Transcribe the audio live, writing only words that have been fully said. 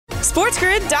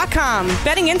SportsGrid.com.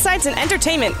 Betting insights and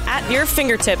entertainment at your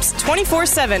fingertips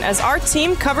 24/7 as our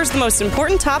team covers the most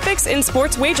important topics in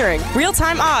sports wagering.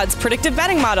 Real-time odds, predictive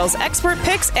betting models, expert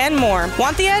picks, and more.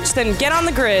 Want the edge? Then get on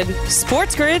the grid.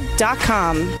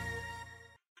 SportsGrid.com.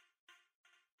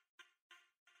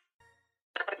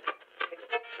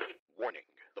 Warning.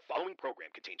 The following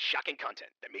program contains shocking content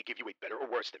that may give you a better or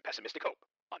worse than pessimistic hope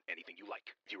on anything you like.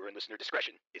 Viewer and listener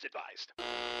discretion is advised.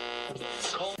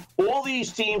 All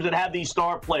these teams that have these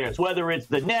star players, whether it's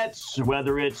the Nets,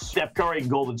 whether it's Steph Curry and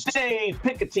Golden State,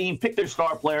 pick a team, pick their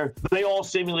star player, they all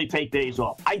seemingly take days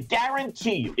off. I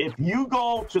guarantee you, if you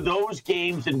go to those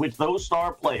games in which those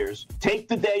star players take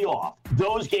the day off,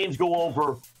 those games go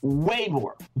over way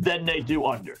more than they do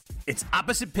under. It's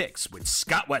Opposite Picks with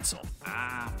Scott Wetzel.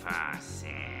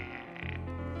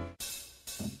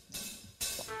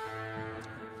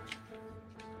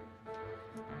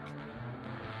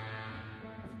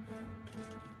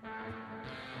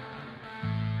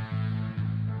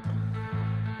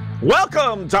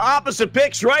 Welcome to Opposite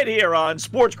Picks right here on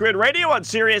Sports Grid Radio on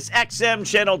Sirius XM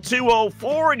Channel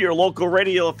 204 and your local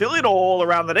radio affiliate all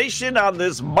around the nation on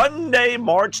this Monday,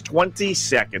 March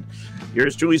 22nd.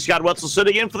 Here's Julie Scott Wetzel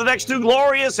sitting in for the next 2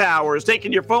 glorious hours,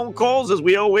 taking your phone calls as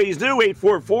we always do,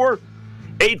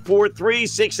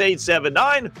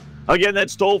 844-843-6879. Again,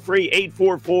 that's toll-free,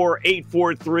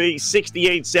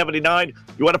 844-843-6879.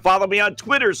 You want to follow me on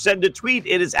Twitter, send a tweet.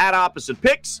 It is at Opposite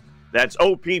Picks. That's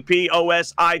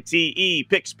OPPOSITE,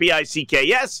 Picks,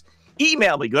 P-I-C-K-S.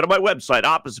 Email me. Go to my website,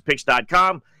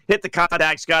 oppositepicks.com. Hit the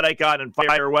contact Scott icon and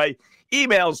fire away.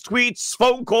 Emails, tweets,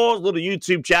 phone calls, little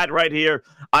YouTube chat right here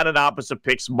on an Opposite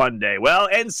Picks Monday. Well,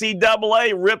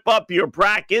 NCAA, rip up your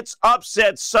brackets.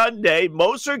 Upset Sunday.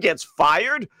 Moser gets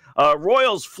fired.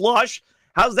 Royals flush.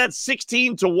 How's that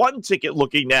 16-1 ticket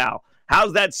looking now?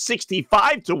 How's that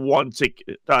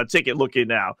 65-1 ticket looking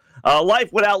now?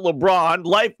 Life without LeBron,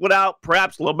 life without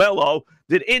perhaps LaMelo.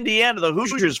 Did Indiana, the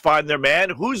Hoosiers, find their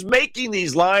man? Who's making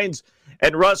these lines?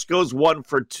 And Russ goes 1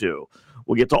 for 2.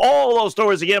 We'll get to all those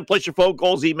stories again. Place your phone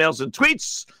calls, emails, and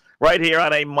tweets right here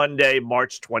on a Monday,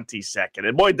 March 22nd.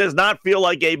 And boy, it does not feel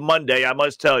like a Monday, I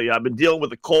must tell you. I've been dealing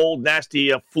with a cold,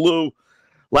 nasty flu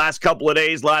last couple of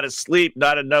days, a lot of sleep,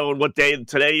 not knowing what day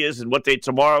today is and what day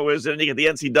tomorrow is. And then you get the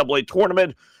NCAA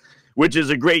tournament, which is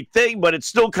a great thing, but it's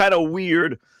still kind of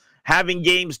weird having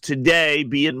games today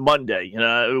being Monday. You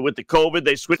know, with the COVID,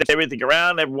 they switched everything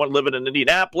around. Everyone living in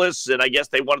Indianapolis, and I guess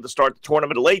they wanted to start the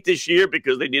tournament late this year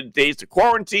because they needed days to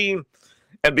quarantine.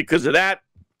 And because of that,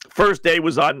 first day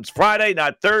was on Friday,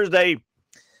 not Thursday.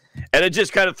 And it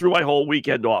just kind of threw my whole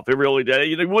weekend off. It really did.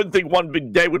 You wouldn't think one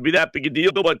big day would be that big a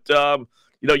deal, but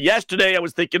yesterday I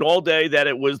was thinking all day that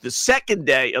it was the second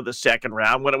day of the second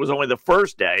round when it was only the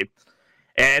first day.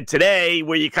 And today,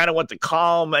 where you kind of want to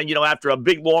calm and, after a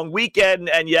big, long weekend,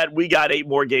 and yet we got 8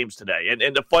 more games today. And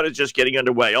the fun is just getting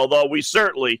underway, although we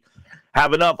certainly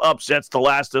have enough upsets to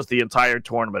last us the entire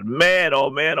tournament. Man, oh,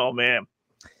 man, oh, man.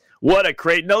 What a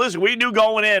crate. No, listen, we knew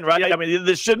going in, right? I mean,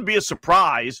 this shouldn't be a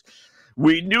surprise.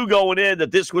 We knew going in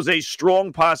that this was a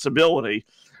strong possibility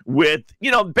with,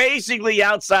 basically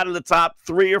outside of the top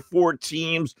 3 or 4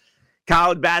 teams.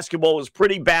 College basketball was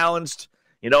pretty balanced.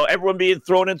 Everyone being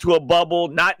thrown into a bubble,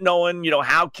 not knowing,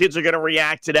 how kids are going to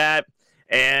react to that.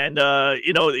 And,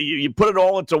 you put it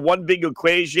all into one big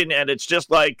equation, and it's just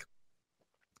like,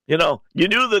 you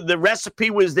knew that the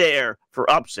recipe was there for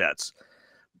upsets.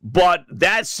 But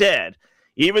that said,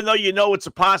 even though it's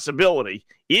a possibility,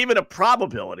 even a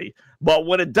probability, but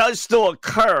when it does still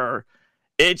occur,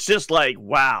 it's just like,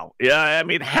 wow. Yeah, I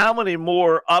mean, how many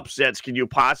more upsets can you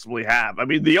possibly have? I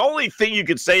mean, the only thing you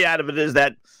could say out of it is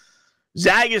that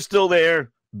Zag is still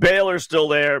there, Baylor's still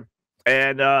there,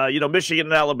 and, Michigan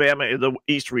and Alabama in the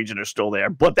East region are still there.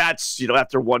 But that's,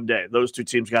 after one day. Those 2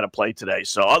 teams got to play today.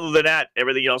 So other than that,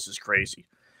 everything else is crazy.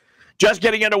 Just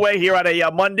getting underway here on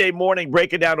a Monday morning,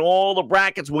 breaking down all the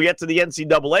brackets. We'll get to the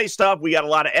NCAA stuff. We got a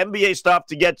lot of NBA stuff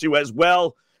to get to as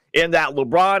well in that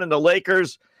LeBron and the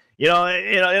Lakers. In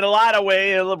a lot of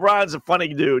ways, LeBron's a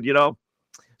funny dude,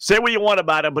 Say what you want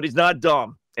about him, but he's not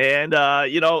dumb. And,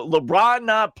 LeBron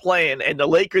not playing and the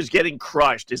Lakers getting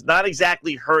crushed is not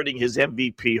exactly hurting his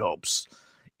MVP hopes.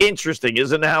 Interesting,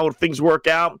 isn't it, how things work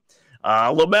out?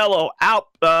 LaMelo out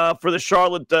for the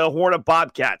Charlotte Hornet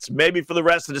Bobcats, maybe for the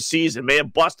rest of the season, may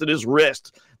have busted his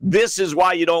wrist. This is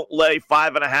why you don't lay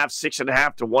 5.5,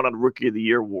 6.5 to 1 on Rookie of the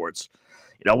Year awards.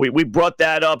 We brought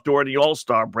that up during the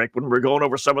All-Star break when we were going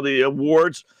over some of the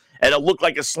awards. And it looked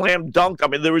like a slam dunk. I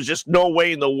mean, there was just no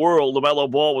way in the world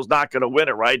LaMelo Ball was not going to win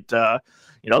it, right?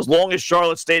 As long as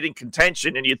Charlotte stayed in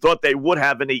contention and you thought they would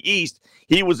have in the East,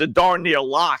 he was a darn near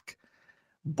lock.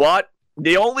 But,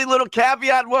 The only little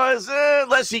caveat was,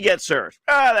 unless he gets hurt.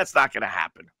 That's not going to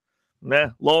happen.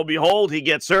 Lo and behold, he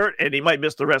gets hurt, and he might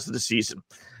miss the rest of the season.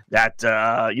 That,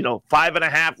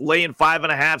 5.5, laying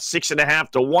 5.5, 6.5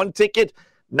 to 1 ticket,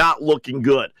 not looking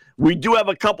good. We do have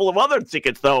a couple of other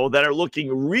tickets, though, that are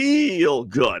looking real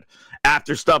good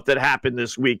after stuff that happened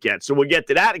this weekend. So we'll get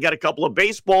to that. I got a couple of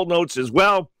baseball notes as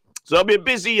well. So it'll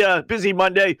be a busy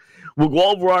Monday. We'll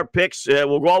go over our picks.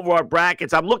 We'll go over our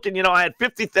brackets. I'm looking, I had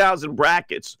 50,000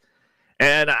 brackets,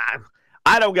 and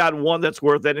I don't got one that's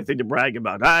worth anything to brag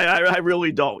about. I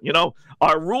really don't.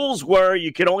 Our rules were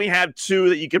you could only have 2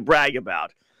 that you could brag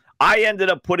about. I ended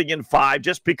up putting in 5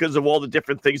 just because of all the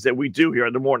different things that we do here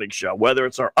on the morning show, whether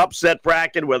it's our upset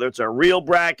bracket, whether it's our real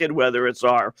bracket, whether it's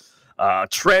our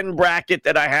trend bracket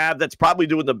that I have that's probably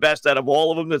doing the best out of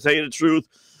all of them, to tell you the truth,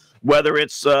 whether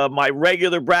it's my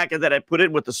regular bracket that I put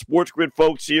in with the Sports Grid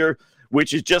folks here,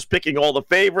 which is just picking all the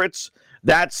favorites.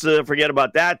 That's, forget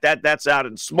about that. That's out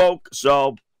in smoke.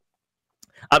 So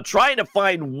I'm trying to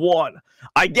find one.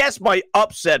 I guess my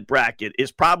upset bracket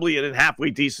is probably in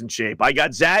halfway decent shape. I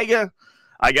got Zaga.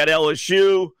 I got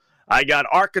LSU. I got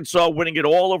Arkansas winning it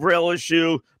all over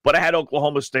LSU, but I had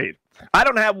Oklahoma State. I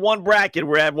don't have one bracket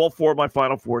where I have all 4 of my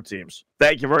Final Four teams.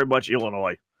 Thank you very much,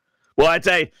 Illinois. Well, I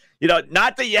tell you,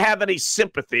 not that you have any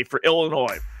sympathy for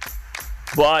Illinois,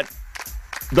 but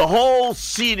the whole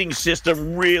seeding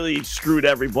system really screwed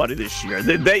everybody this year.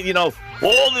 They all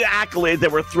the accolades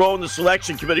that were thrown the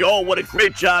selection committee. Oh, what a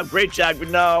great job. But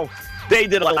no, they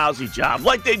did a lousy job,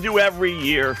 like they do every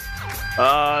year.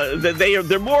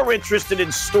 They're more interested in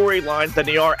storylines than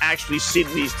they are actually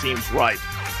seeding these teams right.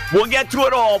 We'll get to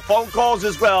it all. Phone calls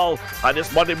as well on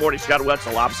this Monday morning. Scott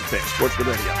Wetzel, Opposite Picks, Sports Grid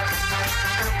Radio.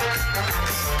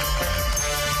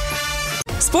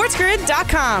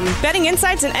 SportsGrid.com. Betting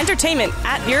insights and entertainment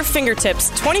at your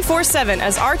fingertips 24/7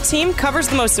 as our team covers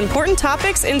the most important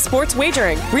topics in sports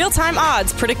wagering. Real-time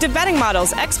odds, predictive betting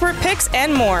models, expert picks,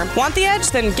 and more. Want the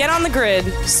edge? Then get on the grid.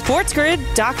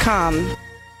 SportsGrid.com.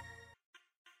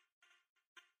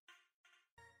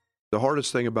 The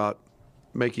hardest thing about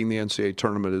making the NCAA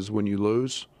tournament is when you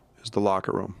lose is the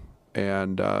locker room.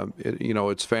 And,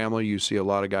 it's family. You see a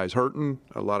lot of guys hurting,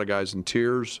 a lot of guys in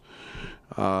tears.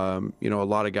 A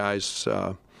lot of guys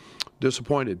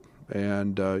disappointed,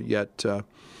 and yet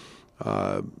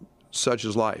such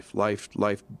is life.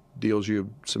 Life deals you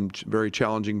some very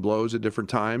challenging blows at different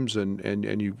times,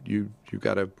 and you've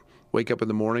got to wake up in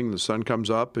the morning, the sun comes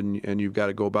up, and you've got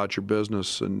to go about your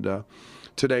business. And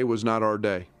today was not our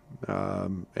day,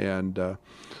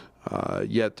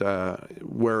 yet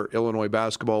where Illinois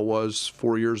basketball was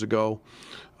 4 years ago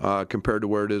compared to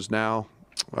where it is now.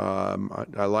 I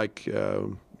like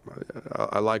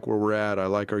where we're at. I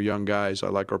like our young guys. I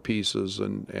like our pieces,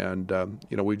 and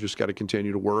we've just got to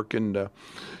continue to work and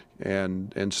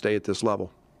stay at this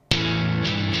level.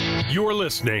 You're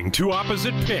listening to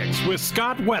Opposite Picks with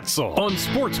Scott Wetzel on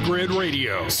Sports Grid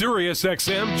Radio, Sirius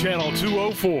XM Channel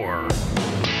 204.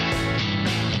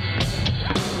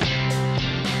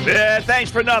 Yeah,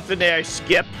 thanks for nothing there,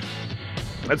 Skip.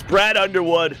 That's Brad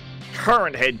Underwood,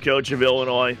 current head coach of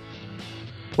Illinois.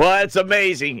 Well, it's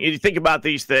amazing. You think about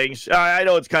these things. I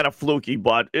know it's kind of fluky,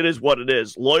 but it is what it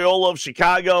is. Loyola of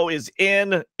Chicago is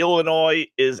in. Illinois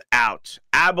is out.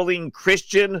 Abilene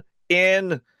Christian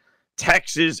in.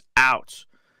 Texas out.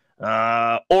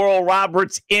 Oral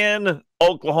Roberts in.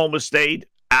 Oklahoma State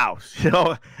out.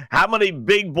 How many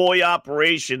big boy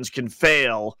operations can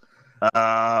fail?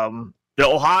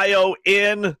 Ohio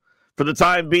in for the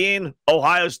time being.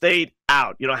 Ohio State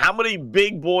out. How many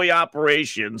big boy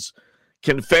operations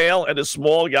can fail and a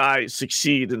small guy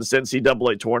succeed in this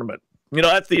NCAA tournament?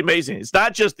 That's the amazing. It's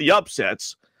not just the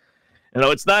upsets.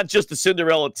 It's not just the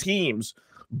Cinderella teams,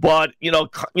 but,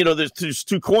 there's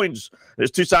two coins. There's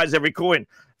 2 sides to every coin.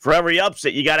 For every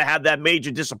upset, you got to have that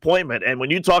major disappointment. And when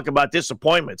you talk about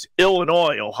disappointments,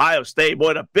 Illinois, Ohio State,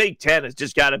 boy, the Big Ten has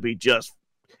just got to be just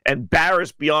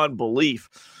embarrassed beyond belief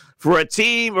for a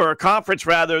team or a conference,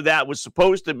 rather, that was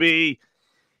supposed to be,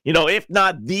 if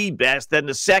not the best, then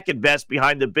the second best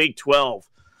behind the Big 12.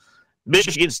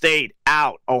 Michigan State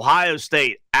out. Ohio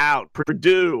State out.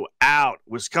 Purdue out.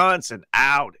 Wisconsin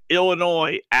out.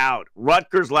 Illinois out.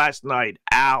 Rutgers last night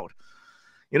out.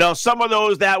 Some of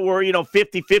those that were,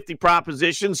 50-50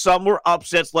 propositions. Some were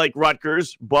upsets like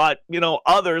Rutgers, but,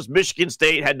 others, Michigan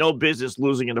State had no business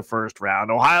losing in the first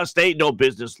round. Ohio State, no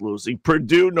business losing.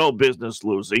 Purdue, no business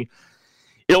losing.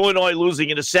 Illinois losing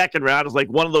in the second round is like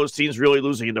one of those teams really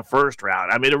losing in the first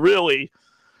round. I mean, a really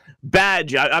bad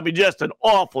job. I mean, just an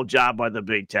awful job by the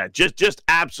Big Ten. Just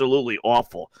absolutely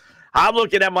awful. I'm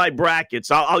looking at my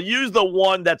brackets. I'll use the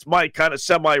one that's my kind of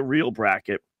semi-real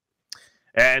bracket.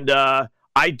 And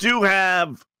I do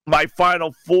have my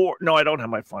Final Four. No, I don't have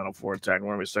my Final Four intact.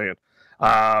 What am I saying?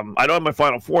 I don't have my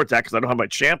Final Four intact because I don't have my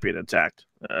champion intact.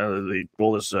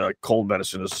 This cold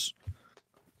medicine is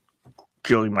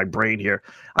killing my brain here.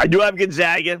 I do have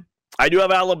Gonzaga. I do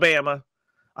have Alabama.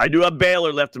 I do have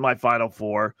Baylor left in my Final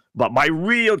Four. But my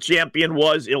real champion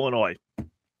was Illinois. I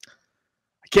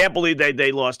can't believe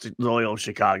they lost to Loyola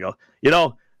Chicago. You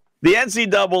know, the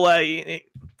NCAA,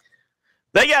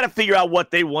 they got to figure out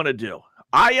what they want to do.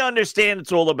 I understand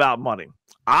it's all about money.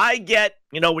 I get,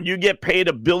 when you get paid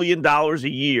 $1 billion a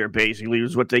year, basically,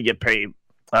 is what they get paid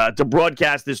to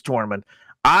broadcast this tournament.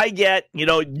 I get, you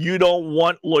don't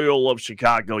want Loyola of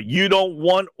Chicago. You don't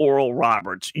want Oral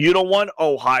Roberts. You don't want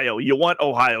Ohio. You want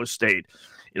Ohio State.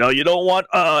 You don't want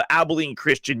Abilene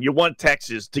Christian. You want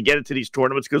Texas to get into these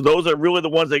tournaments because those are really the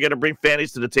ones that are going to bring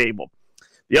fans to the table.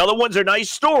 The other ones are nice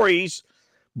stories,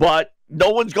 but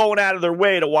no one's going out of their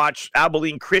way to watch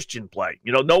Abilene Christian play.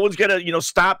 No one's going to,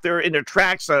 stop in their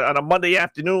tracks on a Monday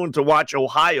afternoon to watch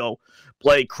Ohio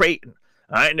play Creighton.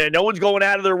 And no one's going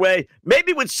out of their way.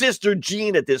 Maybe with Sister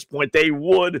Jean at this point, they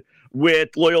would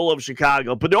with Loyola of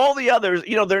Chicago. But all the others,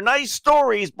 they're nice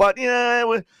stories, but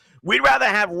we'd rather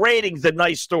have ratings than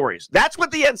nice stories. That's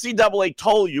what the NCAA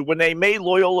told you when they made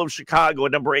Loyola of Chicago a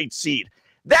number 8 seed.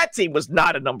 That team was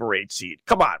not a number 8 seed.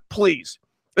 Come on, please.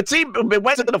 The team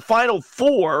went into the Final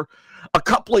Four a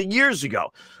couple of years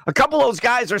ago. A couple of those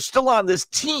guys are still on this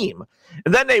team.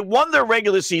 And then they won their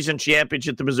regular season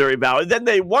championship at the Missouri Valley. Then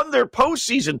they won their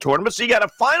postseason tournament. So you got a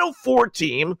Final Four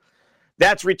team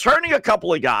that's returning a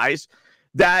couple of guys.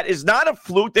 That is not a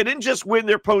fluke. They didn't just win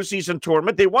their postseason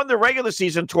tournament. They won their regular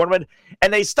season tournament,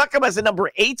 and they stuck them as a number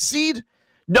 8 seed,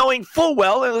 knowing full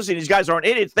well, and listen, these guys aren't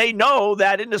idiots. They know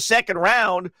that in the second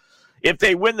round, if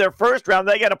they win their first round,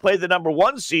 they got to play the number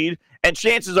 1 seed, and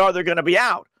chances are they're going to be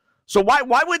out. So why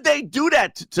would they do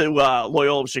that to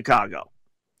Loyola of Chicago?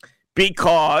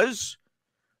 Because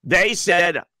they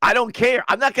said, I don't care.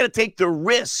 I'm not going to take the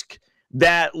risk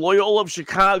that Loyola of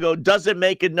Chicago doesn't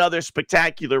make another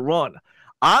spectacular run.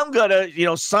 I'm going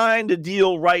to, sign the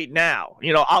deal right now.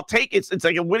 I'll take it. It's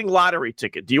like a winning lottery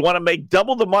ticket. Do you want to make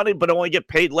double the money but only get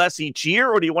paid less each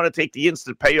year, or do you want to take the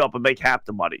instant payoff and make half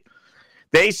the money?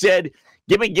 They said,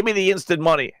 give me the instant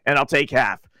money, and I'll take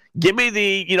half. Give me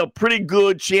the, pretty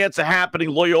good chance of happening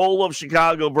Loyola of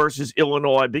Chicago versus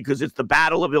Illinois because it's the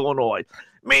Battle of Illinois.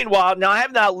 Meanwhile, now I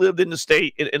have not lived in the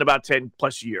state in about 10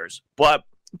 plus years, but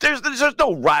there's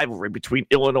no rivalry between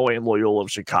Illinois and Loyola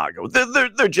of Chicago.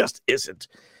 There just isn't.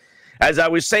 As I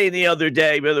was saying the other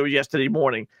day, whether it was yesterday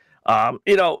morning,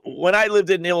 when I lived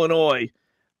in Illinois,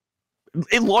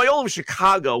 Loyola of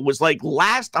Chicago was like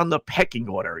last on the pecking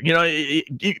order.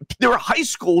 There were high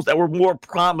schools that were more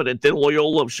prominent than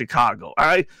Loyola of Chicago. All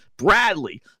right,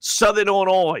 Bradley, Southern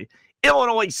Illinois,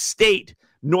 Illinois State,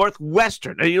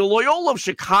 Northwestern. Loyola of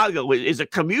Chicago is a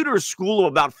commuter school of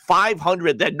about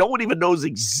 500 that no one even knows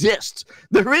exists.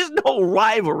 There is no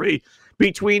rivalry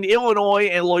between Illinois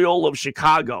and Loyola of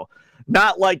Chicago.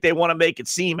 Not like they want to make it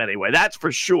seem anyway. That's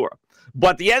for sure.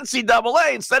 But the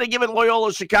NCAA, instead of giving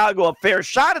Loyola Chicago a fair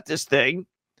shot at this thing,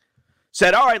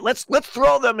 said, all right, let's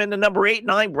throw them in the number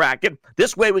 8-9 bracket.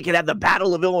 This way we could have the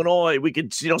Battle of Illinois. We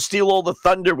could, steal all the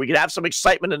thunder. We could have some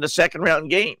excitement in the second round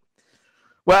game.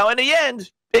 Well, in the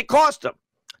end, it cost them.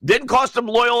 Didn't cost them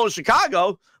Loyola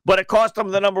Chicago, but it cost them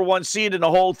the number 1 seed in the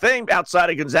whole thing outside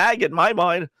of Gonzaga, in my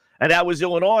mind, and that was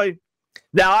Illinois.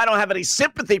 Now, I don't have any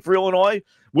sympathy for Illinois.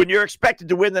 When you're expected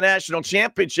to win the national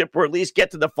championship or at least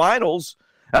get to the finals,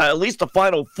 at least the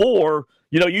Final Four,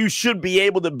 you should be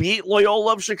able to beat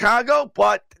Loyola of Chicago,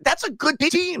 but that's a good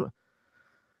team.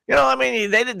 They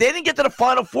didn't get to the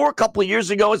Final Four a couple of years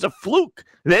ago as a fluke.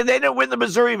 They didn't win the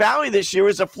Missouri Valley this year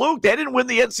as a fluke. They didn't win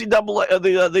the NCAA,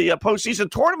 the postseason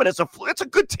tournament as a fluke. It's a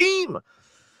good team.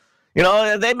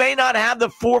 They may not have the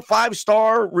 4 or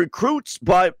 5-star recruits,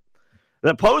 but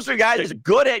the Poser guy is a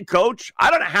good head coach. I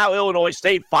don't know how Illinois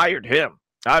State fired him.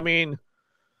 And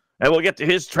we'll get to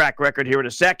his track record here in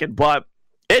a second, but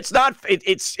it's not.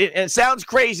 It sounds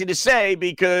crazy to say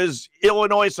because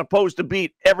Illinois is supposed to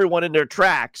beat everyone in their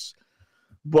tracks,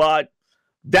 but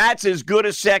that's as good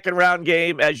a second-round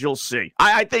game as you'll see.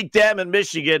 I think them and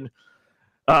Michigan,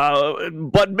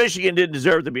 but Michigan didn't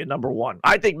deserve to be a number 1.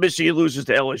 I think Michigan loses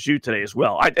to LSU today as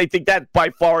well. I think that by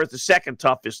far is the second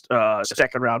toughest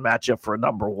second-round matchup for a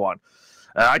number 1.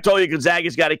 I told you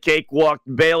Gonzaga's got a cakewalk.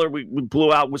 Baylor, we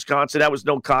blew out Wisconsin. That was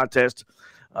no contest.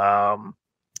 I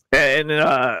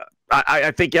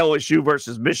think LSU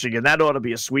versus Michigan, that ought to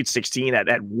be a Sweet 16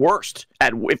 at worst,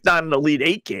 if not an Elite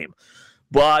 8 game.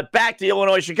 But back to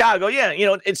Illinois-Chicago,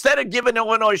 instead of giving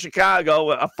Illinois-Chicago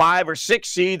a 5 or 6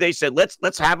 seed, they said,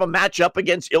 let's have a matchup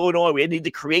against Illinois. We need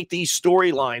to create these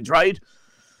storylines, right?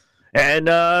 And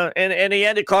in the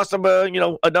end, it cost them a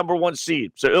number 1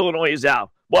 seed. So Illinois is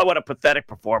out. Boy, what a pathetic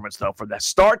performance, though, from that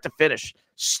start to finish.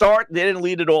 They didn't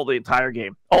lead at all the entire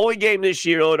game. Only game this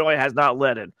year Illinois has not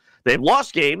led in. They've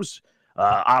lost games,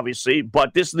 obviously,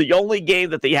 but this is the only game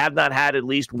that they have not had at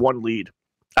least 1 lead.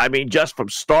 I mean, just from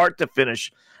start to finish.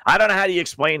 I don't know how do you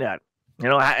explain that.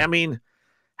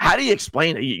 How do you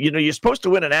explain it? You're supposed to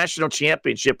win a national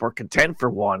championship or contend for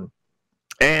one.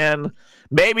 And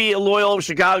maybe Loyola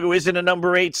Chicago isn't a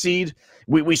number 8 seed.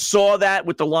 We saw that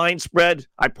with the line spread.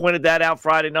 I pointed that out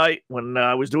Friday night when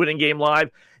I was doing in-game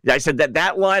live. I said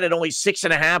that line at only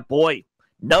 6.5, boy,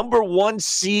 number 1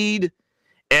 seed,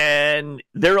 and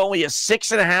they're only a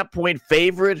 6.5-point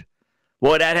favorite.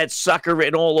 Boy, that had sucker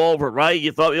written all over, right?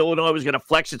 You thought Illinois was going to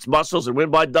flex its muscles and win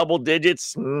by double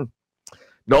digits?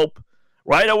 Nope.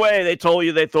 Right away, they told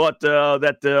you they thought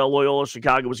that Loyola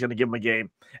Chicago was going to give them a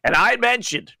game. And I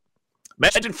mentioned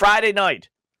Friday night,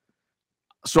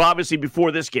 so obviously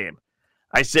before this game,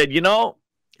 I said,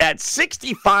 at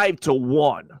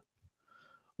 65-1,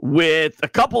 with a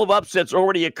couple of upsets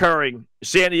already occurring,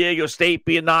 San Diego State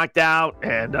being knocked out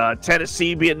and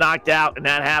Tennessee being knocked out, and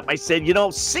that happened. I said,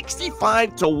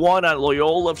 65-1 on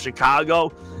Loyola of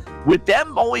Chicago, with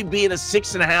them only being a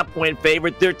 6.5-point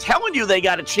favorite, they're telling you they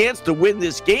got a chance to win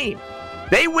this game.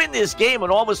 They win this game,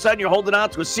 and all of a sudden you're holding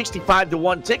on to a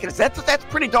 65-1 ticket. That's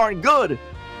pretty darn good.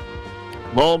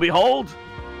 Lo and behold,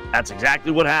 that's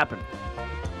exactly what happened.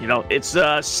 It's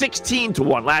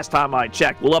 16-1 last time I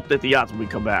checked. We'll update the odds when we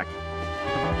come back.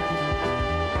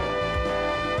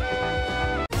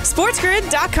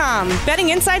 SportsGrid.com. Betting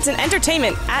insights and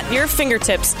entertainment at your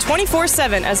fingertips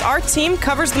 24/7 as our team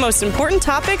covers the most important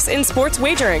topics in sports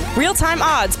wagering. Real-time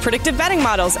odds, predictive betting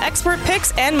models, expert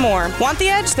picks, and more. Want the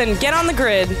edge? Then get on the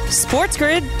grid.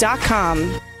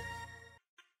 SportsGrid.com.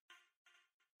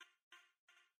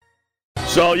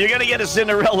 So you're going to get a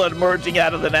Cinderella emerging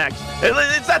out of the next.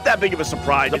 It's not that big of a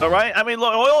surprise, all right? I mean,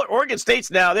 look, Oregon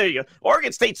State's now, there you go.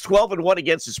 Oregon State's 12-1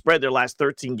 against the spread their last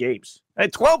 13 games.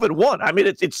 And 12-1. I mean,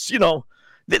 it's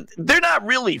they're not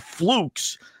really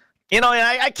flukes.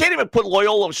 I can't even put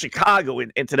Loyola Chicago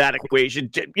into that equation.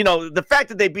 The fact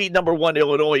that they beat number 1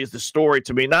 Illinois is the story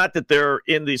to me, not that they're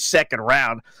in the second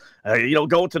round.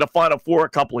 Going to the Final Four a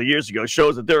couple of years ago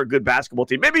shows that they're a good basketball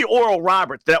team. Maybe Oral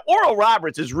Roberts. That Oral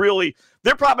Roberts is really,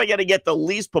 they're probably going to get the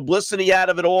least publicity out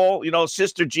of it all.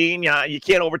 Sister Jean, you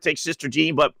can't overtake Sister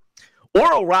Jean, but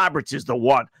Oral Roberts is the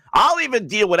one. I'll even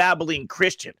deal with Abilene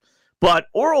Christian, but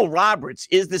Oral Roberts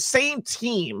is the same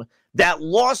team that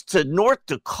lost to North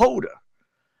Dakota.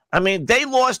 I mean, they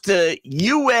lost to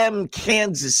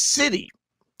Kansas City.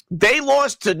 They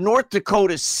lost to North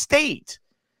Dakota State.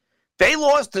 They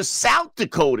lost to South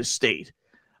Dakota State.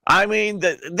 I mean,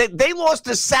 they lost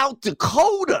to South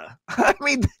Dakota. I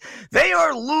mean, they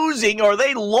are losing, or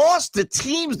they lost to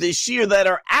teams this year that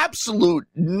are absolute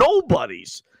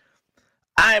nobodies.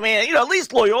 I mean, at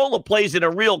least Loyola plays in a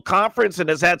real conference and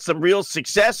has had some real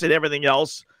success and everything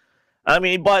else. I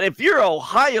mean, but if you're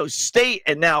Ohio State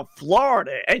and now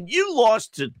Florida, and you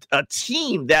lost to a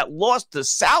team that lost to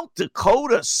South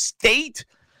Dakota State,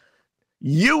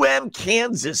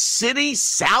 Kansas City,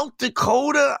 South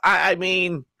Dakota, I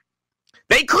mean,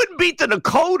 they couldn't beat the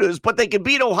Dakotas, but they could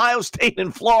beat Ohio State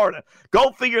and Florida.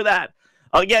 Go figure that.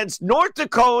 Against North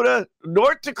Dakota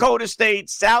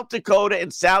State, South Dakota,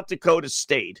 and South Dakota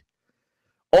State.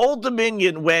 Old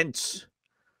Dominion went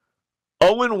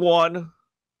 0-1,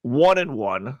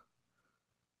 1-1,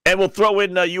 and we'll throw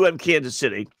in Kansas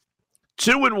City.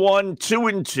 2-1,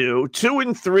 2-2,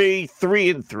 2-3,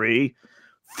 3-3,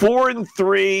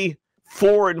 4-3,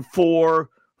 4-4,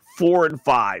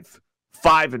 4-5,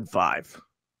 5-5.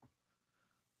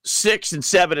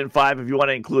 6-7-5 if you want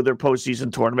to include their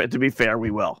postseason tournament. To be fair,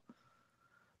 we will.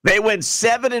 They went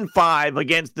 7-5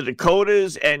 against the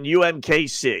Dakotas and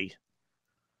UMKC.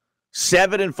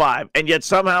 7-5, and yet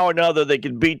somehow or another they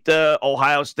can beat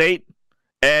Ohio State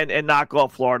and knock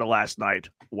off Florida last night.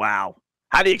 Wow.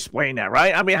 How do you explain that,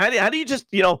 right? I mean, how do you just,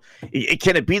 can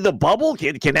it be the bubble?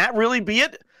 Can that really be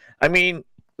it? I mean,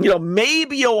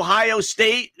 maybe Ohio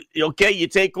State, okay, you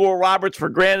take Oral Roberts for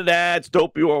granted. That's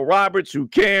dopey Oral Roberts. Who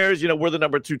cares? We're the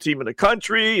number 2 team in the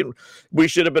country, and we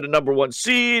should have been a number 1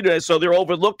 seed, so they're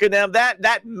overlooking them.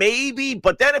 That maybe,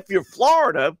 but then if you're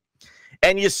Florida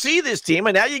and you see this team,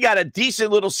 and now you got a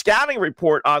decent little scouting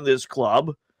report on this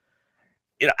club,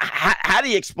 how do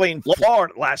you explain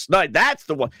Florida last night? That's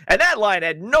the one. And that line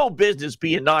had no business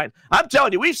being 9. I'm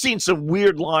telling you, we've seen some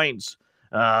weird lines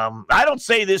I don't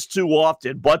say this too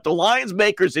often, but the lines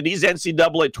makers in these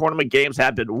NCAA tournament games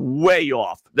have been way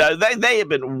off. They have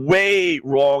been way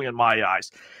wrong in my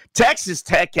eyes. Texas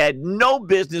Tech had no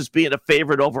business being a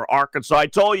favorite over Arkansas. I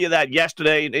told you that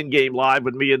yesterday in Game Live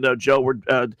when me and Joe were.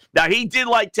 Now, he did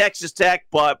like Texas Tech,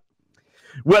 but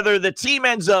whether the team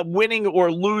ends up winning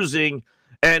or losing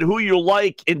and who you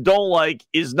like and don't like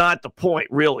is not the point,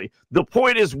 really. The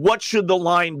point is, what should the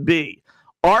line be?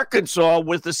 Arkansas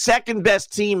was the second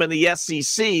best team in the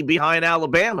SEC behind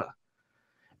Alabama.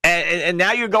 And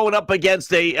now you're going up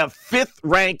against a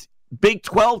fifth-ranked Big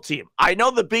 12 team. I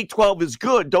know the Big 12 is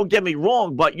good, don't get me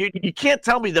wrong, but you can't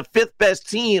tell me the fifth best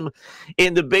team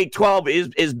in the Big 12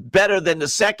 is better than the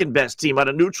second best team on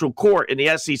a neutral court in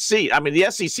the SEC. I mean, the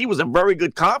SEC was a very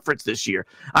good conference this year.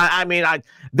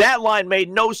 That line made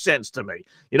no sense to me.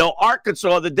 You know,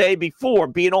 Arkansas the day before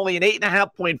being only an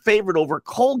 8.5-point favorite over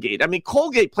Colgate. I mean,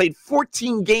 Colgate played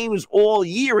 14 games all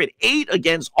year at 8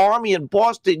 against Army and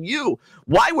Boston U.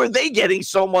 Why were they getting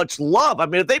so much love? I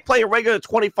mean, if they play a regular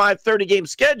 25, 30-game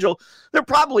schedule, they're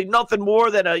probably nothing more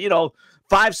than a,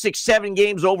 5, 6, 7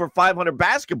 games over 500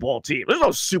 basketball team. There's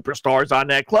no superstars on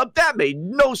that club. That made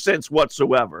no sense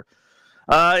whatsoever.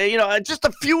 Just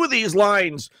a few of these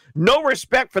lines, no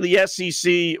respect for the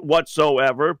SEC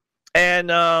whatsoever. And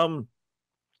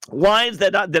lines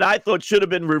that I thought should have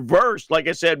been reversed, like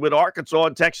I said, with Arkansas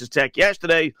and Texas Tech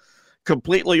yesterday,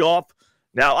 completely off.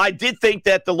 Now, I did think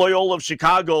that the Loyola of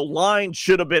Chicago line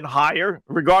should have been higher,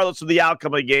 regardless of the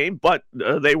outcome of the game, but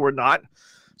they were not.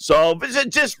 So it's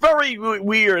just very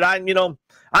weird. I'm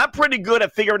pretty good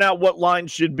at figuring out what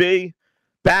lines should be.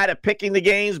 Bad at picking the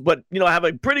games, but, have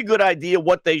a pretty good idea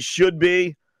what they should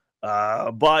be.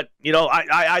 But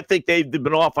I think they've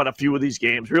been off on a few of these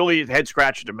games. Really head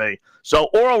scratcher to me. So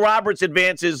Oral Roberts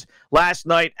advances last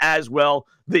night as well.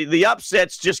 The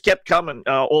upsets just kept coming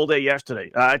all day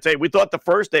yesterday. I tell you, we thought the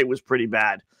first day was pretty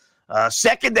bad.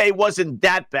 Second day wasn't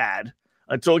that bad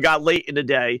until it got late in the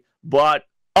day. But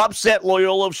upset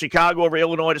Loyola of Chicago over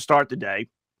Illinois to start the day.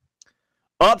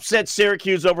 Upset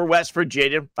Syracuse over West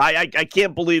Virginia. I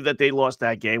can't believe that they lost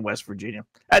that game, West Virginia.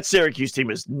 That Syracuse team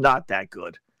is not that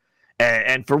good.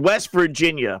 And for West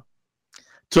Virginia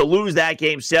to lose that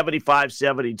game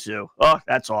 75-72,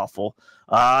 that's awful.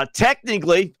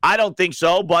 Technically, I don't think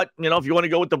so, but, if you want to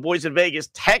go with the boys in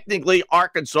Vegas, technically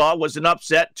Arkansas was an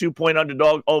upset 2-point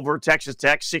underdog over Texas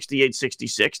Tech,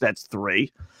 68-66. That's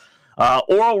 3.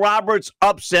 Oral Roberts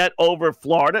upset over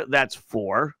Florida. That's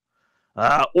 4.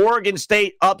 Oregon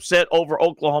State upset over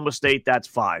Oklahoma State. That's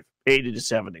 5,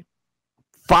 80-70.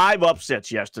 5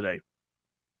 upsets yesterday.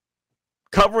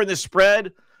 Covering the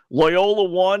spread, Loyola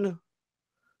 1,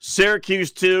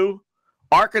 Syracuse 2,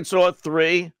 Arkansas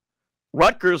 3,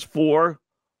 Rutgers 4,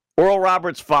 Oral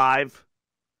Roberts 5,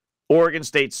 Oregon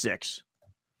State 6.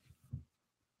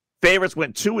 Favorites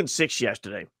went 2-6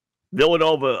 yesterday.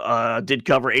 Villanova did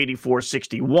cover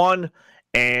 84-61,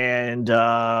 and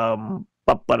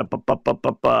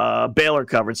Baylor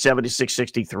covered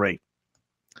 76-63.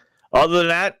 Other than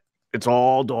that, it's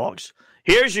all dogs.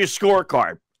 Here's your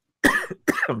scorecard.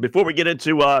 Before we get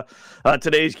into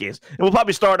today's games, and we'll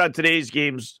probably start on today's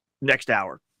games next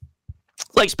hour.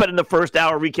 Like spending the first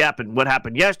hour recapping what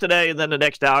happened yesterday, and then the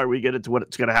next hour we get into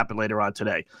what's going to happen later on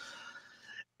today.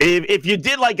 If you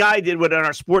did like I did with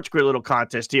our Sports Grid little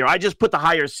contest here, I just put the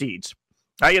higher seeds.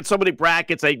 I get so many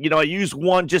brackets. I use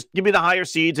one. Just give me the higher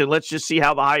seeds, and let's just see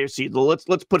how the higher seeds. Let's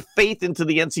put faith into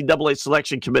the NCAA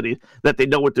selection committee that they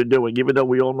know what they're doing, even though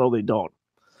we all know they don't.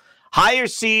 Higher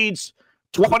seeds.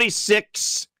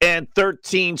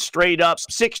 26-13 straight up,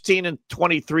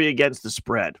 16-23 against the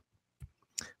spread.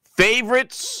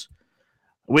 Favorites,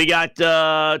 we got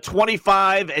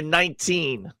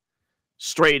 25-19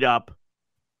 straight up,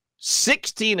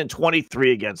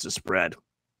 16-23 against the spread.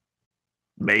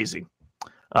 Amazing.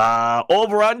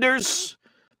 Over-unders,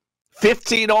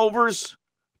 15 overs,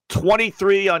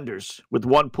 23 unders with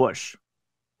one push.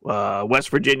 West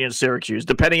Virginia and Syracuse,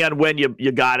 depending on when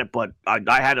you got it, but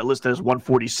I had it listed as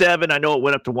 147. I know it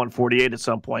went up to 148 at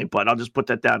some point, but I'll just put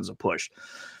that down as a push.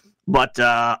 But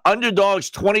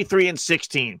underdogs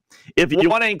 23-16. If you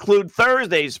want to include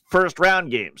Thursday's first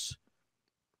round games,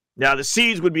 now the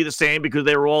seeds would be the same because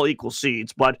they were all equal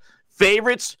seeds, but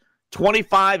favorites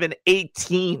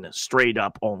 25-18 straight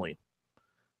up only.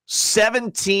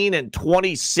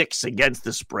 17-26 against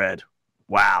the spread.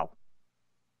 Wow.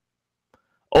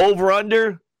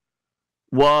 Over-under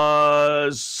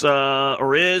was,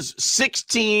 is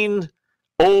 16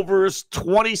 overs,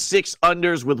 26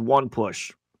 unders with one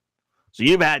push. So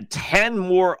you've had 10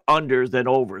 more unders than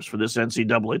overs for this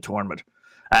NCAA tournament.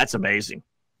 That's amazing.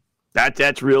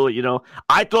 That's really,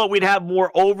 I thought we'd have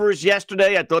more overs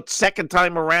yesterday. I thought second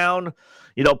time around,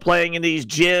 playing in these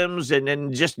gyms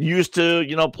and just used to,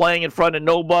 playing in front of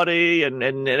nobody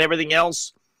and everything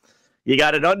else. You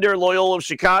got an under Loyola of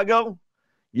Chicago.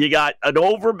 You got an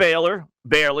over Baylor,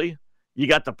 barely. You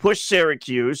got the push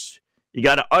Syracuse. You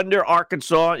got an under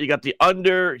Arkansas. You got the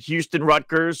under Houston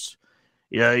Rutgers.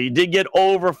 Yeah, you did get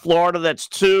over Florida, that's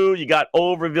 2. You got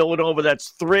over Villanova, that's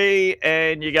 3.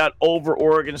 And you got over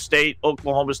Oregon State,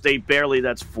 Oklahoma State, barely,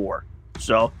 that's 4.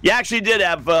 So you actually did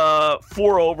have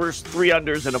 4 overs, 3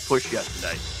 unders, and a push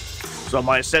yesterday. So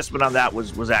my assessment on that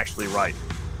was actually right.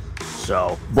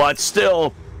 So, but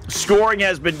still, scoring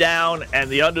has been down, and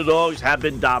the underdogs have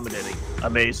been dominating.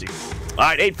 Amazing. All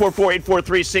right,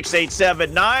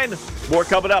 844-843-6879. More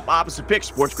coming up. Opposite Picks,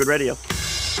 Sports Grid Radio.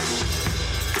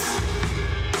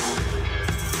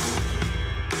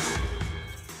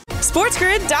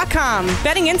 SportsGrid.com.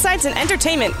 Betting insights and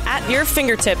entertainment at your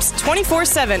fingertips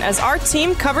 24/7 as our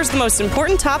team covers the most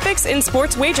important topics in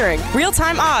sports wagering.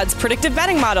 Real-time odds, predictive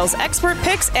betting models, expert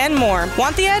picks, and more.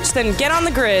 Want the edge? Then get on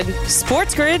the grid.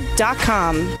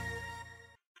 SportsGrid.com.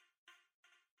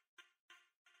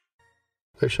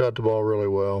 They shot the ball really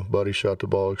well. Buddy shot the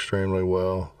ball extremely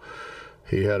well.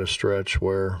 He had a stretch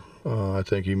where I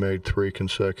think he made 3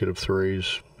 consecutive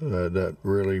threes that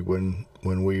really when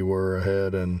we were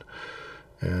ahead and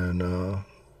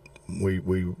we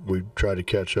tried to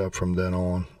catch up from then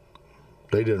on.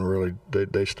 They didn't really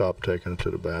they stopped taking it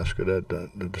to the basket.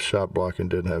 The shot blocking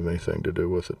didn't have anything to do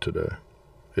with it today.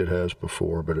 It has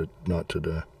before, but not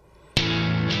today.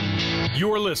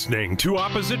 You're listening to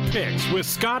Opposite Picks with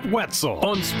Scott Wetzel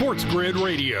on Sports Grid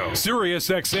Radio, Sirius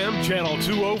XM Channel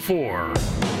 204.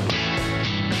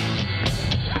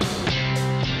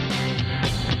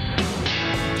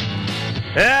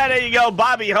 There you go,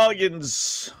 Bobby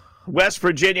Huggins, West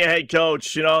Virginia head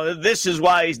coach. This is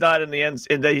why he's not in the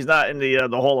he's not in the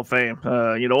Hall of Fame.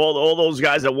 All those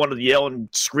guys that wanted to yell and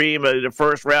scream in the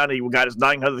first round, he got his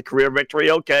 900th career victory.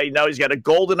 Okay, now he's got a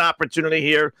golden opportunity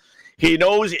here. He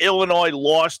knows Illinois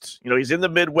lost. He's in the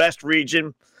Midwest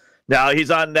region. Now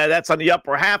he's on that. That's on the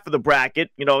upper half of the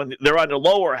bracket. And they're on the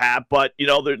lower half. But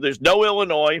there's no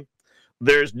Illinois.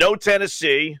 There's no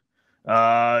Tennessee.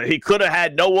 He could have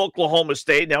had no Oklahoma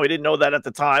State. Now he didn't know that at the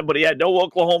time, but he had no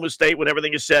Oklahoma State when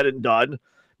everything is said and done.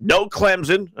 No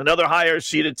Clemson, another higher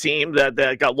seeded team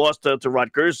that got lost to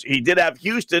Rutgers. He did have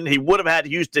Houston. He would have had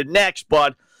Houston next,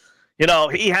 but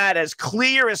he had as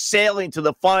clear a sailing to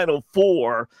the Final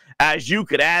Four as you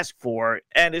could ask for,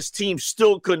 and his team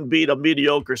still couldn't beat a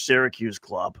mediocre Syracuse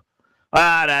club.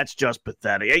 That's just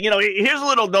pathetic. And, here's a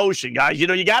little notion, guys. You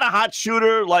got a hot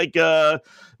shooter like the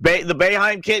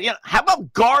Boeheim kid. How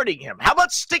about guarding him? How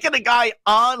about sticking a guy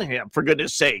on him, for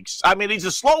goodness sakes? I mean, he's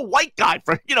a slow white guy.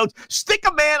 Stick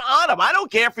a man on him. I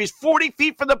don't care if he's 40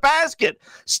 feet from the basket.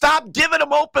 Stop giving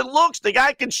him open looks. The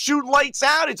guy can shoot lights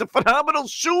out. He's a phenomenal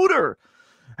shooter.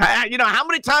 How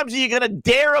many times are you going to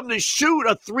dare him to shoot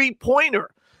a three-pointer?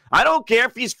 I don't care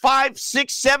if he's 5,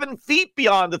 6, 7 feet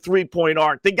beyond the three-point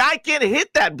arc. The guy can't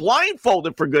hit that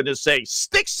blindfolded, for goodness sake.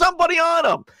 Stick somebody on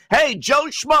him. Hey, Joe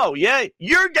Schmo, yeah,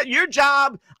 your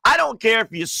job, I don't care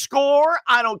if you score.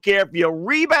 I don't care if you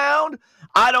rebound.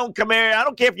 I don't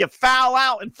care if you foul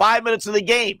out in 5 minutes of the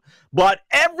game. But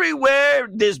everywhere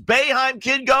this Boeheim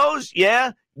kid goes,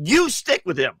 yeah, you stick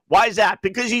with him. Why is that?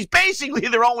 Because he's basically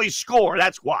their only scorer.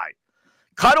 That's why.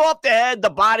 Cut off the head, the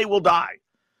body will die.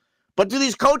 But do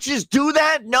these coaches do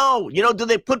that? No. Do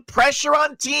they put pressure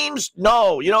on teams?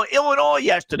 No. Illinois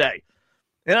yesterday.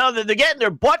 They're getting their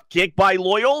butt kicked by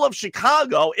Loyola of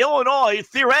Chicago. Illinois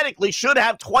theoretically should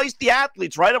have twice the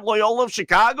athletes, right, of Loyola of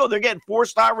Chicago. They're getting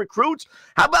 4-star recruits.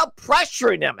 How about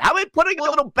pressuring them? How about putting a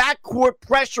little backcourt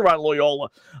pressure on Loyola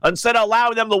instead of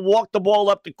allowing them to walk the ball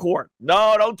up the court?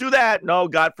 No, don't do that. No,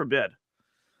 God forbid.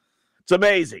 It's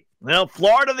amazing.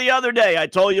 Florida the other day, I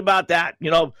told you about that.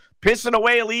 Pissing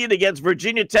away a lead against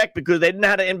Virginia Tech because they didn't know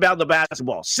how to inbound the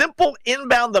basketball. Simple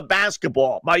inbound the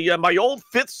basketball. My old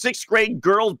 5th, 6th grade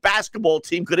girls basketball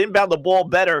team could inbound the ball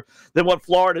better than what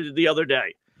Florida did the other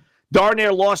day. Darn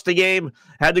near lost the game,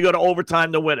 had to go to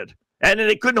overtime to win it. And then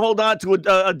they couldn't hold on to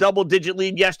a double-digit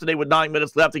lead yesterday with 9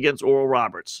 minutes left against Oral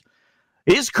Roberts.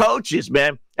 His coaches,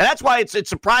 man, and that's why it's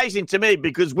surprising to me,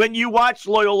 because when you watch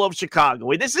Loyola of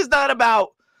Chicago, and this is not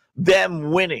about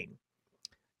them winning.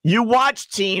 You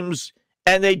watch teams,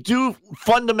 and they do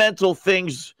fundamental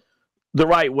things the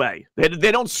right way.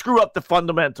 They don't screw up the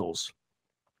fundamentals.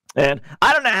 And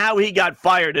I don't know how he got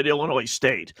fired at Illinois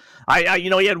State. He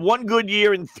had one good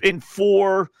year in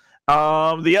 4.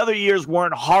 The other years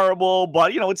weren't horrible,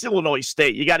 but, it's Illinois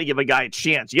State. You got to give a guy a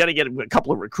chance. You got to get a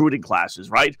couple of recruiting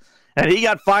classes, right? And he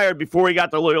got fired before he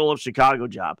got the Loyola of Chicago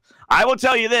job. I will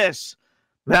tell you this.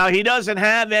 Now, he doesn't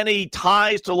have any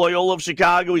ties to Loyola of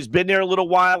Chicago. He's been there a little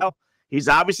while. He's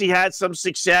obviously had some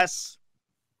success.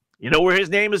 You know where his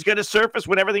name is going to surface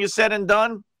when everything is said and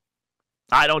done?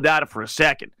 I don't doubt it for a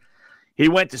second. He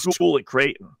went to school at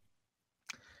Creighton.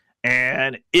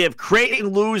 And if Creighton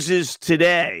loses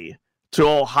today to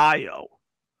Ohio,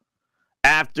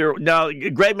 Greg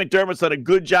McDermott's done a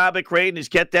good job at Creighton. He's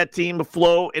kept that team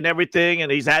afloat and everything,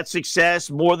 and he's had success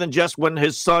more than just when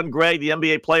his son, Greg, the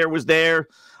NBA player, was there,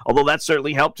 although that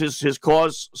certainly helped his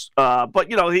cause. But,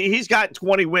 he's got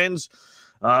 20 wins,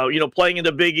 playing in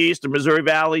the Big East or Missouri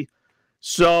Valley.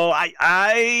 So,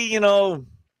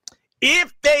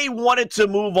 if they wanted to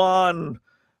move on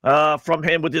from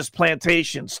him with this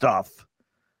plantation stuff,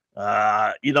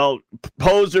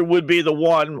 Poser would be the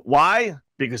one. Why?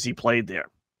 Because he played there.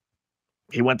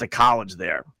 He went to college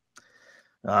there.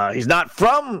 He's not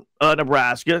from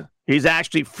Nebraska. He's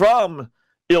actually from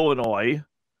Illinois.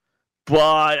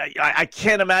 But I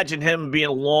can't imagine him being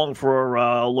long for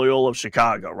Loyola of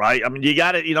Chicago, right? I mean, you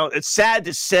got to, it's sad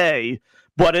to say,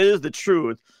 but it is the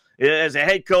truth. As a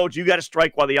head coach, you got to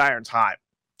strike while the iron's hot.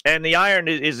 And the iron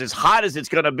is as hot as it's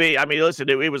going to be. I mean, listen,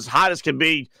 it was hot as can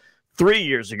be 3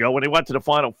 years ago when they went to the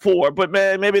Final Four. But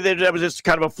maybe that was just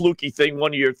kind of a fluky thing,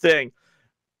 one-year thing.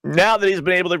 Now that he's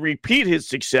been able to repeat his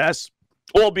success,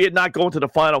 albeit not going to the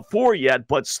Final Four yet,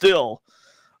 but still,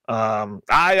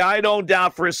 I don't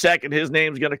doubt for a second his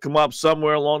name's going to come up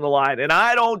somewhere along the line. And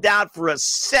I don't doubt for a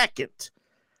second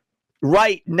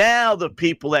right now the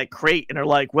people at Creighton are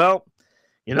like, well,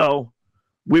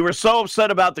 we were so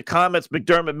upset about the comments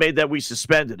McDermott made that we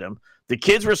suspended him. The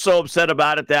kids were so upset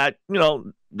about it that,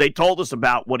 they told us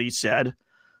about what he said.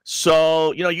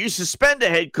 So, you suspend a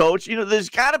head coach. There's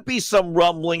got to be some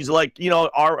rumblings like,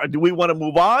 do we want to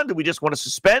move on? Do we just want to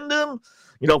suspend him?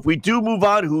 If we do move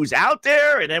on, who's out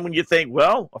there? And then when you think,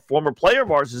 well, a former player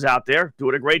of ours is out there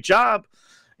doing a great job,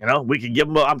 we can give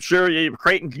him, I'm sure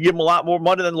Creighton can give him a lot more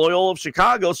money than Loyola of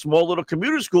Chicago. Small little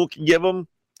commuter school can give him.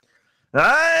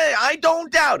 I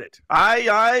don't doubt it.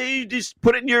 I just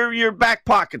put it in your back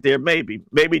pocket there, maybe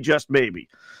just maybe.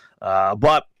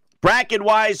 But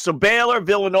bracket-wise, so Baylor,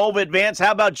 Villanova advance.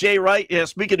 How about Jay Wright?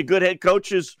 Speaking of good head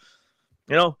coaches,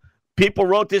 people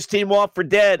wrote this team off for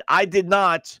dead. I did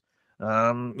not.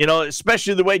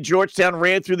 Especially the way Georgetown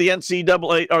ran through the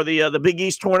NCAA or the Big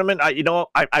East tournament.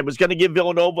 I was going to give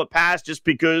Villanova a pass just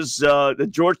because the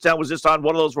Georgetown was just on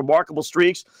one of those remarkable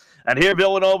streaks. And here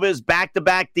Villanova is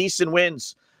back-to-back decent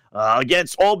wins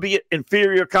against albeit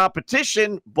inferior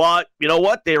competition. But you know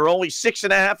what? They were only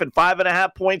 6.5 and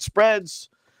 5.5 point spreads.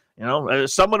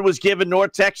 Someone was giving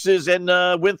North Texas and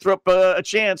Winthrop a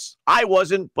chance. I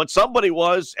wasn't, but somebody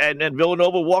was. And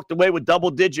Villanova walked away with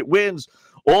double-digit wins.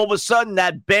 All of a sudden,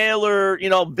 that Baylor,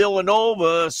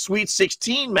 Villanova Sweet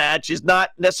 16 match is not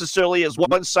necessarily as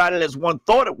one-sided as one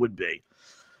thought it would be.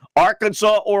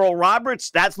 Arkansas, Oral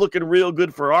Roberts, that's looking real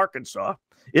good for Arkansas.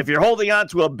 If you're holding on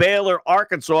to a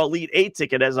Baylor-Arkansas Elite 8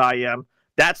 ticket, as I am,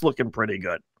 that's looking pretty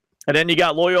good. And then you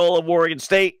got Loyola of Oregon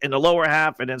State in the lower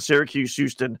half, and then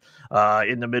Syracuse-Houston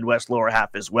in the Midwest lower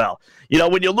half as well.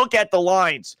 When you look at the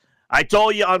lines, I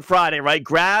told you on Friday, right?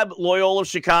 Grab Loyola of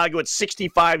Chicago at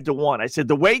 65-1. I said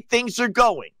the way things are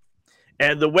going,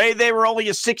 and the way they were only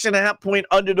a 6.5 point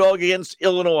underdog against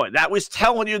Illinois, that was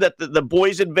telling you that the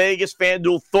boys in Vegas,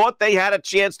 FanDuel, thought they had a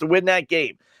chance to win that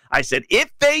game. I said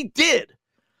if they did,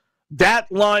 that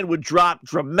line would drop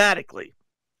dramatically.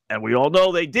 And we all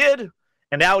know they did,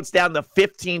 and now it's down to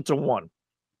 15-1.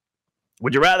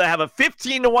 Would you rather have a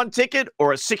 15-1 ticket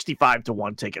or a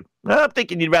 65-1 ticket? I'm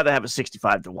thinking you'd rather have a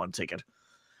 65-1 ticket.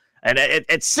 And at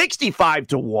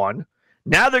 65-1,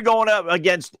 now they're going up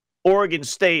against Oregon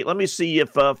State. Let me see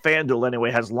if FanDuel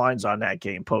anyway has lines on that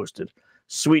game posted.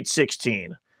 Sweet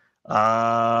 16.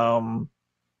 No.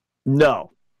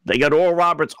 They got Oral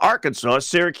Roberts, Arkansas,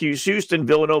 Syracuse, Houston,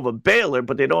 Villanova, Baylor,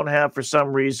 but they don't have, for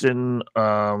some reason,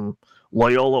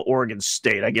 Loyola, Oregon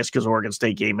State. I guess because Oregon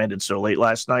State game ended so late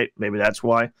last night. Maybe that's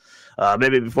why.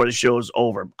 Maybe before the show's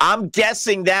over. I'm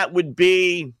guessing that would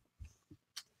be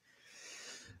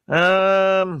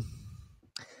Baylor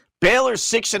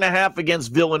 6.5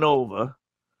 against Villanova.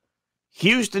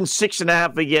 Houston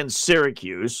 6.5 against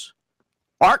Syracuse.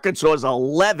 Arkansas is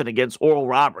 11 against Oral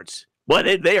Roberts.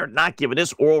 But they are not giving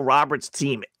this Oral Roberts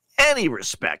team any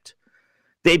respect.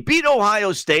 They beat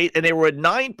Ohio State, and they were a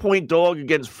 9-point dog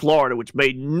against Florida, which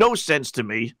made no sense to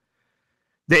me.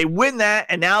 They win that,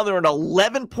 and now they're an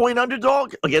 11-point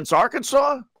underdog against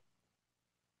Arkansas?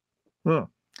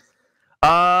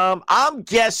 I'm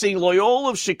guessing Loyola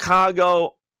of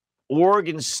Chicago,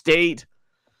 Oregon State.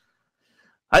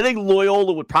 I think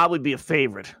Loyola would probably be a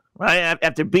favorite, right?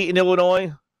 After beating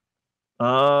Illinois,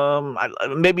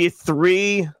 maybe a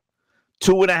 3,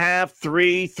 2.5,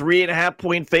 3, 3.5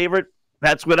 point favorite.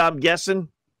 That's what I'm guessing.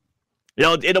 You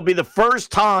know, it'll be the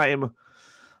first time.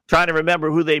 Trying to remember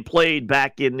who they played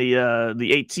back in the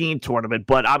 18 tournament,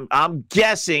 but I'm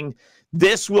guessing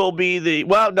this will be the you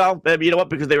know what?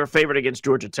 Because they were favored against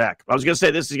Georgia Tech. I was going to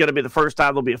say this is going to be the first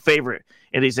time they'll be a favorite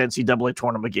in these NCAA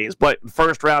tournament games. But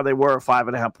first round they were a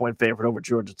 5.5 point favorite over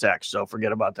Georgia Tech, so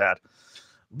forget about that.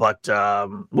 But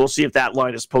we'll see if that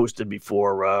line is posted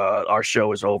before our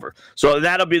show is over. So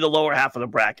that'll be the lower half of the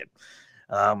bracket.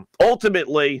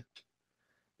 Ultimately,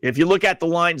 if you look at the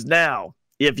lines now,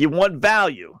 if you want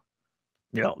value,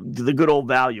 you know, the good old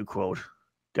value quote.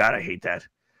 God, I hate that.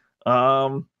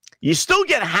 You still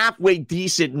get halfway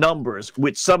decent numbers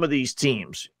with some of these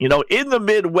teams. You know, in the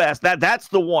Midwest, that's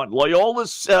the one.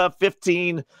 Loyola's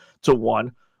 15 to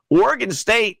 1. Oregon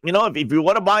State, you know, if you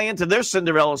want to buy into their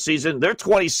Cinderella season, they're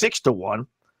 26 to 1.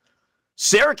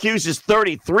 Syracuse is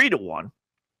 33 to 1.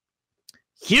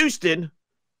 Houston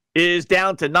is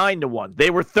down to 9 to 1. They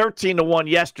were 13 to 1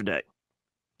 yesterday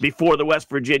before the West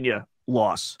Virginia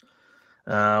loss.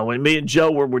 When me and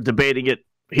Joe were debating it,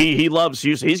 he loves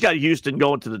Houston. He's got Houston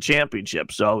going to the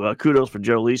championship, so kudos for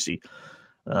Joe Lisi.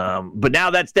 But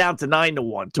now that's down to 9 to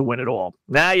 1 to win it all.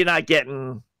 Now you're not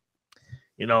getting,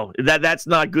 you know, that's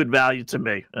not good value to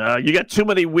me. You got too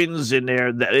many wins in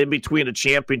there that in between a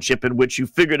championship in which you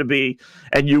figure to be,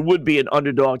 and you would be an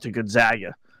underdog to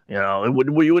Gonzaga. You know,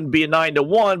 you wouldn't be a 9 to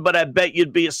 1, but I bet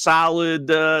you'd be a solid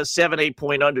 7-8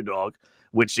 point underdog,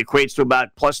 which equates to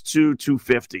about plus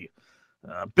 250.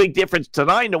 Big difference to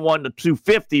 9 to 1 to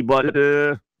 250, but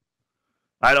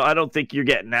I don't think you're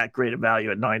getting that great a value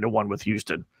at 9 to 1 with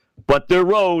Houston. But their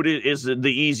road is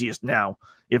the easiest now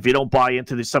if you don't buy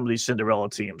into some of these Cinderella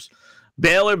teams.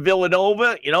 Baylor,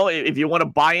 Villanova, you know, if you want to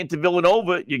buy into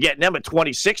Villanova, you're getting them at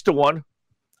 26 to 1.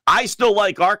 I still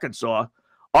like Arkansas.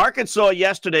 Arkansas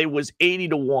yesterday was 80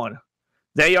 to 1.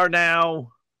 They are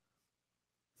now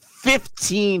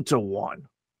 15 to 1.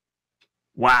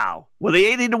 Wow. Were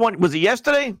they 80 to 1? Was it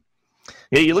yesterday?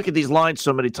 Yeah, you look at these lines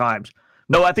so many times.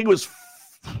 No, I think it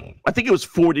was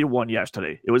 40 to 1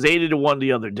 yesterday. It was 80 to 1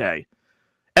 the other day.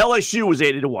 LSU was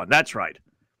 80 to 1. That's right.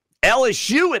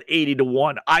 LSU at 80 to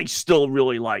 1, I still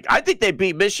really like. I think they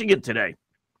beat Michigan today.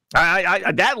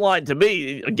 That line to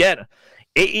me, again,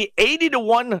 80 to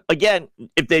 1, again,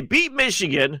 if they beat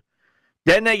Michigan,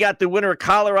 then they got the winner of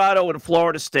Colorado and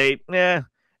Florida State.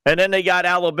 And then they got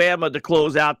Alabama to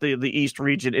close out the East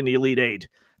region in the Elite Eight.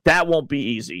 That won't be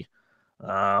easy.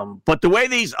 But the way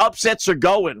these upsets are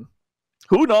going,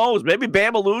 who knows? Maybe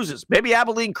Bama loses. Maybe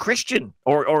Abilene Christian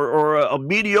or a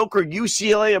mediocre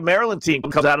UCLA or Maryland team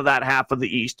comes out of that half of the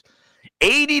East.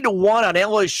 80 to 1 on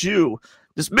LSU.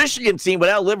 This Michigan team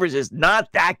without Livers is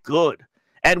not that good.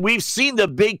 And we've seen the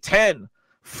Big Ten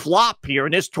flop here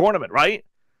in this tournament, right?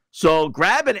 So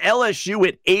grabbing LSU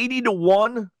at 80 to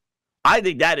 1, I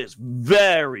think that is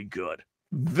very good.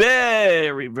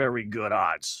 Very, very good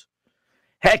odds.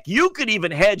 Heck, you could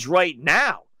even hedge right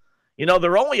now. You know,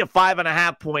 they're only a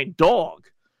 5.5 point dog.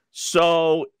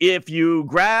 So if you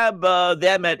grab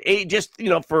them at 8, just, you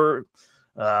know, for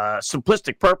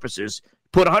simplistic purposes,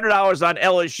 put $100 on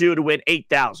LSU to win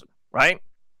 $8,000, right?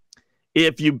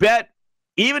 If you bet,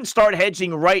 even start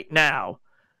hedging right now,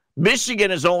 Michigan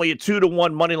is only a 2 to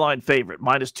 1 money line favorite,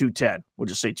 minus 210. We'll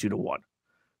just say 2 to 1.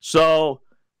 So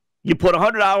you put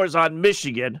 $100 on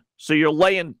Michigan, so you're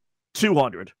laying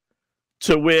 $200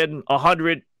 to win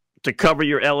 $100 to cover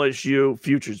your LSU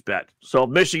futures bet. So if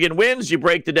Michigan wins, you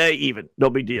break the day even. No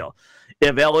big deal.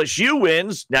 If LSU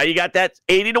wins, now you got that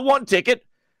 80 to 1 ticket.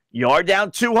 You are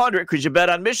down $200 because you bet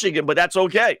on Michigan, but that's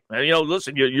okay. And, you know,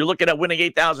 listen, you're looking at winning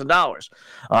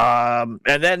 $8,000.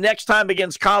 And then next time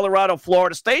against Colorado,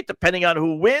 Florida State, depending on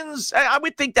who wins, I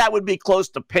would think that would be close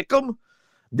to pick 'em.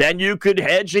 Then you could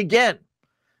hedge again.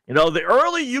 You know, the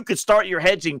earlier you could start your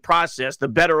hedging process, the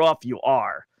better off you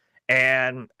are.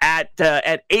 And at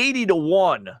 80 to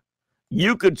 1,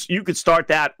 you could start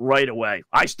that right away.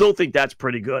 I still think that's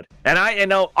pretty good. And I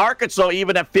know Arkansas,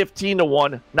 even at 15 to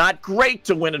 1, not great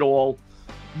to win it all,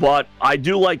 but I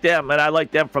do like them, and I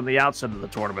like them from the outset of the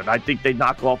tournament. I think they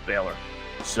knock off Baylor.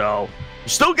 So you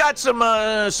still got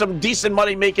some decent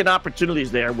money making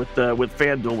opportunities there with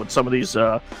FanDuel with some of these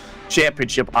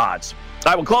championship odds.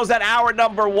 All right, we'll close that hour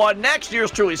number 1 next. Yours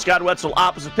truly, Scott Wetzel,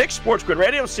 Opposite Picks, Sports Grid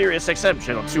Radio, Sirius XM,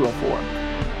 channel 204.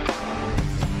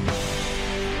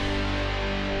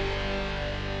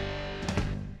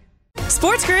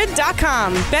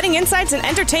 SportsGrid.com. Betting insights and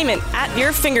entertainment at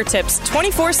your fingertips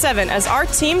 24/7 as our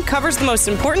team covers the most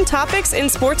important topics in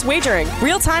sports wagering.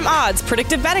 Real-time odds,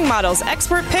 predictive betting models,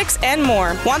 expert picks, and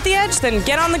more. Want the edge? Then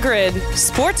get on the grid.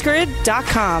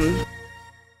 SportsGrid.com.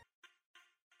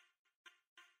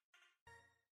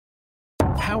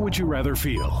 How would you rather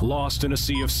feel? Lost in a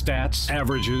sea of stats,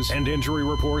 averages, and injury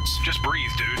reports? Just breathe,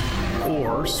 dude.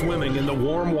 Or swimming in the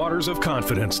warm waters of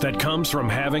confidence that comes from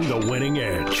having the winning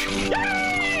edge?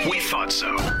 We thought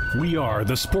so. We are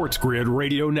the Sports Grid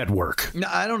Radio Network. No,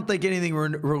 I don't think anything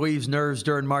relieves nerves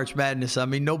during March Madness. I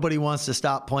mean, nobody wants to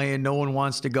stop playing. No one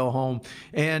wants to go home.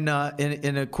 And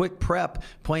in a quick prep,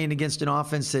 playing against an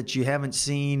offense that you haven't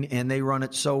seen, and they run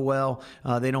it so well,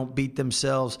 they don't beat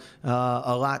themselves.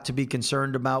 A lot to be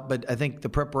concerned about. But I think the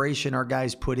preparation our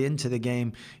guys put into the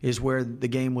game is where the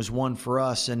game was won for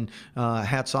us. And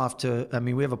hats off to, I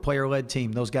mean, we have a player-led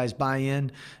team. Those guys buy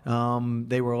in.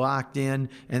 They were locked in.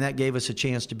 And that gave us a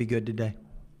chance to be good today.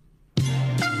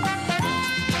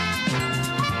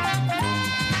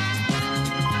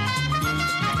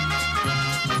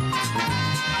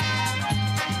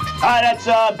 All right, that's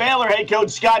Baylor head coach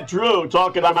Scott Drew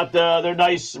talking about their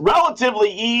nice,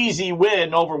 relatively easy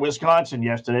win over Wisconsin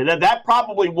yesterday. That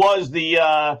probably was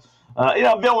the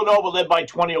Villanova led by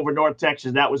 20 over North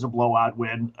Texas. That was a blowout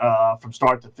win from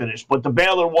start to finish. But the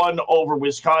Baylor won over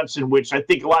Wisconsin, which I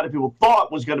think a lot of people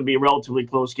thought was going to be a relatively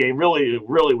close game.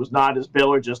 Really was not, as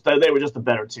Baylor they were just a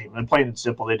better team. And plain and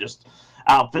simple, they just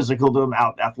out-physicaled them,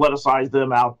 out-athleticized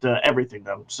them, out-everything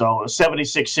them. So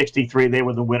 76-63, they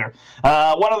were the winner.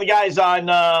 One of the guys on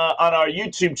our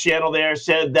YouTube channel there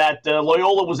said that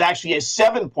Loyola was actually a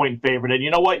 7-point favorite. And you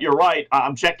know what? You're right.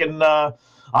 I'm checking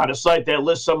on a site that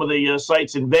lists some of the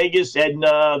sites in Vegas, and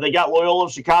they got Loyola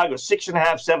of Chicago,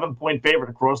 6.5, 7-point favorite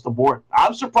across the board.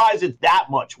 I'm surprised it's that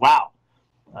much. Wow.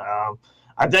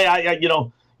 I tell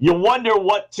you, you wonder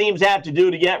what teams have to do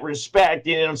to get respect.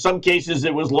 In some cases,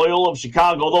 it was Loyola of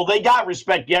Chicago, although they got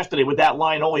respect yesterday with that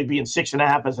line only being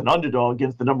 6.5 as an underdog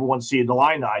against the number 1 seed,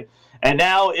 Illini. And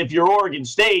now, if you're Oregon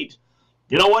State,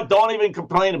 you know what? Don't even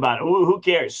complain about it. Who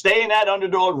cares? Stay in that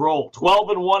underdog role.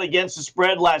 12-1 against the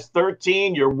spread last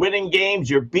 13. You're winning games.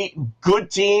 You're beating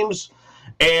good teams.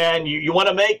 And you want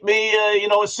to make me, a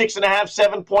 6.5,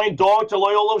 7-point dog to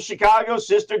Loyola of Chicago?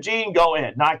 Sister Jean, go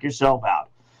ahead. Knock yourself out.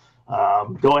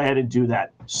 Go ahead and do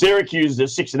that. Syracuse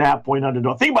is a 6.5-point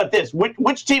underdog. Think about this.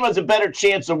 Which team has a better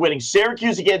chance of winning?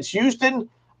 Syracuse against Houston?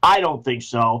 I don't think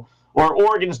so. Or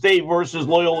Oregon State versus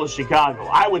Loyola Chicago.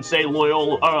 I would say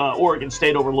Oregon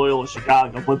State over Loyola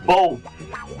Chicago, but both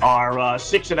are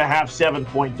 6.5,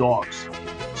 7-point dogs.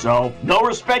 So no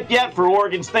respect yet for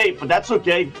Oregon State, but that's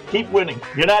okay. Keep winning.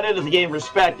 You're not into the game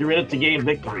respect. You're in it to gain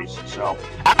victories. So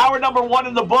hour number 1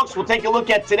 in the books. We'll take a look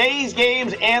at today's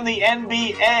games and the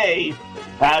NBA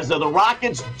as the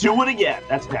Rockets do it again.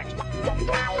 That's next.